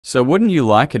So wouldn't you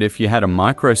like it if you had a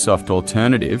Microsoft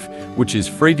alternative, which is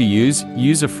free to use,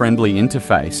 user-friendly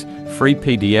interface, free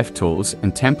PDF tools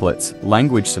and templates,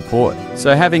 language support.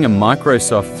 So having a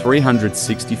Microsoft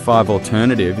 365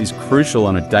 alternative is crucial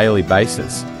on a daily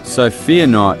basis. So fear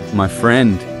not, my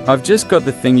friend. I've just got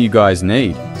the thing you guys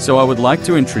need. So I would like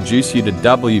to introduce you to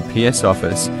WPS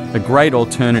Office, a great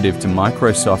alternative to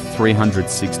Microsoft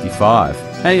 365.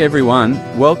 Hey everyone,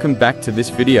 welcome back to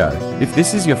this video. If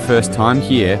this is your first time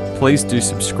here, please do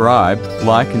subscribe,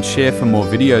 like and share for more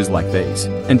videos like these.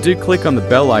 And do click on the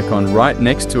bell icon right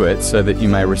next to it so that you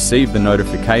may receive the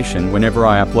notification whenever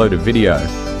I upload a video.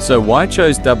 So why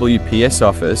chose WPS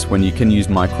Office when you can use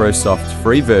Microsoft's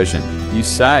free version? You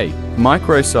say.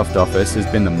 Microsoft Office has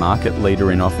been the market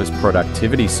leader in office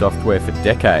productivity software for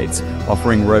decades,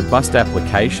 offering robust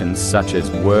applications such as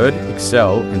Word,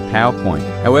 Excel, and PowerPoint.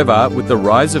 However, with the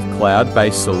rise of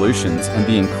cloud-based solutions and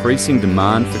the increasing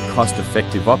demand for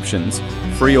cost-effective options,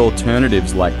 free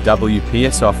alternatives like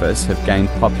WPS Office have gained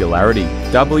popularity.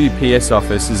 WPS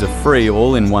Office is a free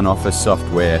all-in-one office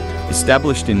software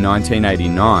established in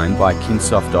 1989 by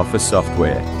Kinsoft Office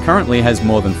Software. Currently has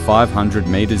more than 500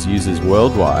 users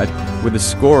worldwide, with a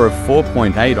score of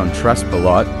 4.8 on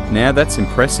Trustpilot. Now that's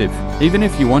impressive. Even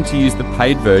if you want to use the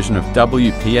paid version of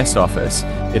WPS Office,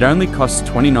 it only costs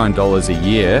 $29 a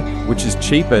year, which is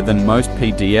cheaper than most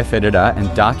PDF editor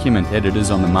and document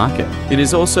editors on the market. It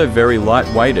is also very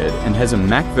lightweighted and has a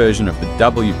Mac version of the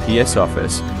WPS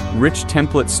Office, rich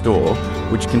template store,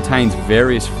 which contains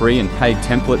various free and paid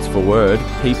templates for Word,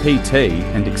 PPT,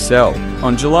 and Excel.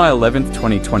 On July 11,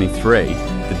 2023,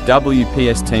 the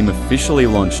WPS team officially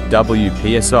launched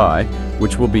WPSI,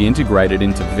 which will be integrated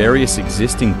into various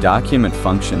existing document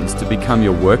functions to become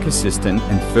your work assistant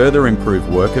and further improve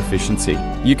work efficiency.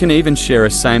 You can even share a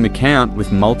same account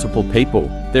with multiple people.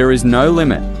 There is no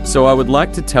limit. So I would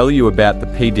like to tell you about the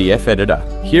PDF editor.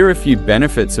 Here are a few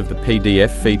benefits of the PDF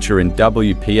feature in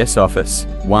WPS Office.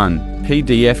 1.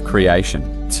 PDF creation.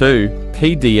 2.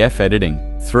 PDF editing.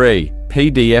 3.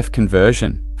 PDF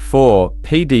conversion. 4.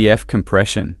 PDF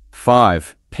compression.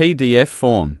 5. PDF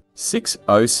form. 6.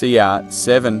 OCR.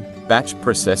 7. Batch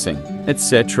processing,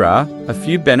 etc. A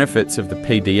few benefits of the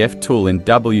PDF tool in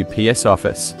WPS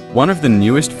Office. One of the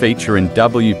newest feature in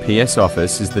WPS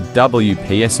Office is the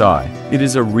WPSI. It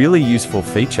is a really useful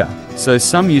feature. So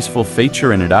some useful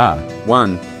feature in it are: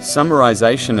 1.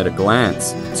 Summarization at a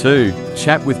glance. 2.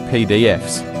 Chat with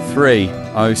PDFs. 3.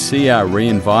 OCR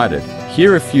re-invited.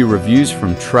 Here are a few reviews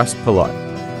from Trustpilot.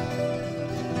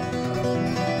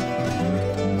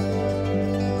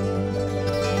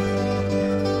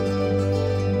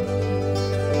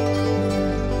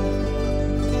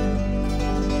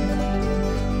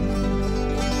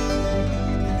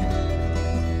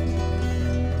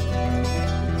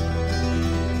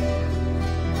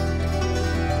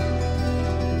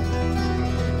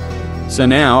 So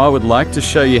now I would like to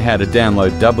show you how to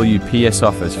download WPS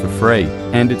Office for free,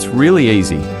 and it's really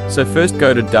easy. So first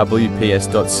go to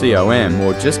wps.com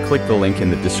or just click the link in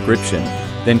the description,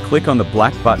 then click on the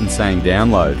black button saying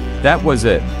download. That was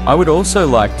it. I would also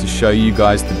like to show you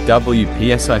guys the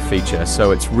WPSI feature,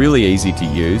 so it's really easy to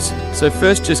use. So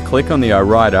first just click on the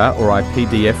iWriter or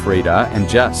iPDF reader and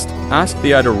just ask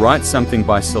the AI to write something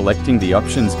by selecting the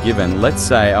options given. Let's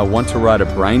say I want to write a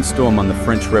brainstorm on the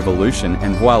French Revolution,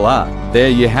 and voila, there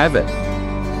you have it.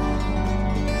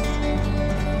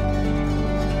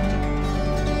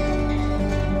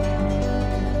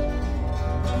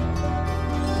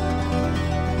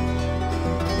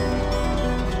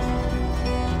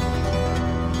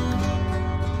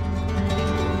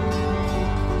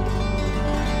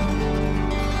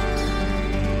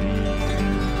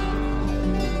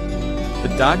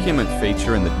 The document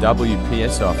feature in the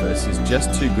WPS Office is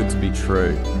just too good to be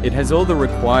true. It has all the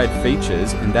required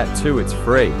features, and that too it's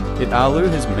free. ITalu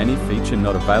has many features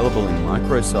not available in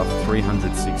Microsoft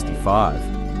 365.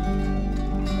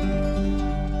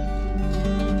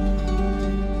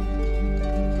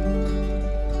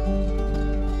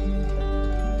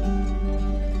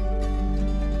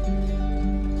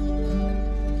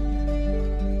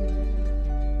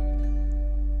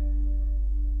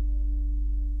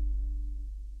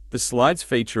 The slides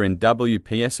feature in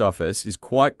WPS Office is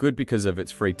quite good because of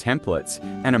its free templates,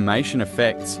 animation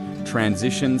effects,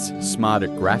 transitions, smarter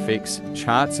graphics,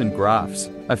 charts and graphs.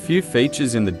 A few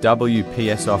features in the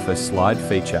WPS Office slide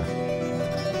feature.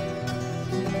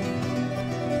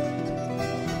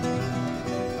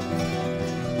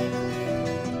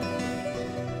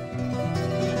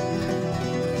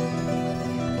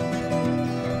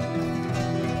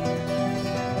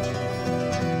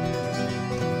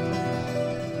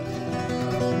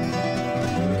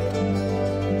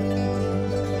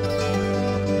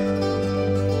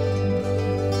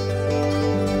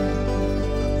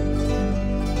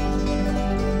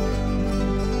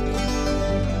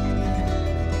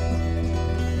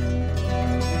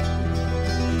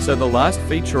 So the last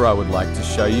feature I would like to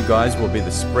show you guys will be the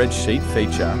Spreadsheet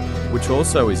feature, which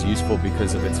also is useful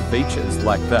because of its features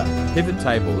like the pivot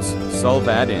tables, solve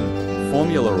add-in,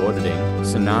 formula auditing,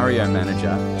 scenario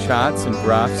manager, charts and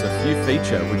graphs, a few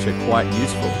features which are quite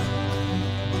useful.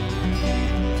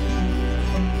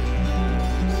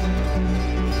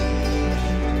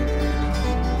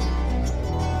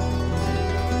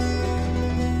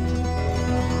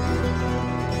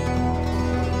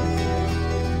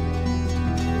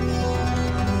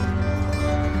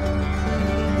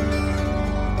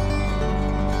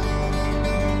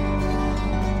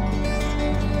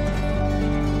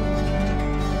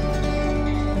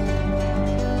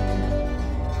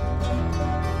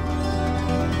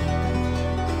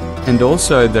 And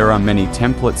also there are many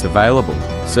templates available.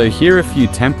 So here are a few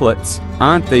templates.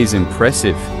 Aren't these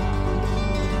impressive?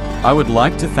 I would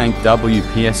like to thank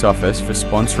WPS Office for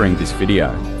sponsoring this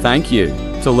video. Thank you.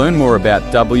 To learn more about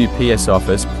WPS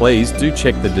Office, please do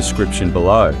check the description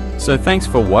below. So thanks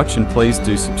for watching. Please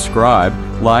do subscribe,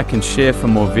 like and share for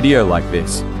more video like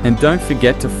this. And don't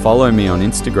forget to follow me on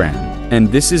Instagram. And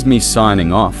this is me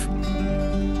signing off.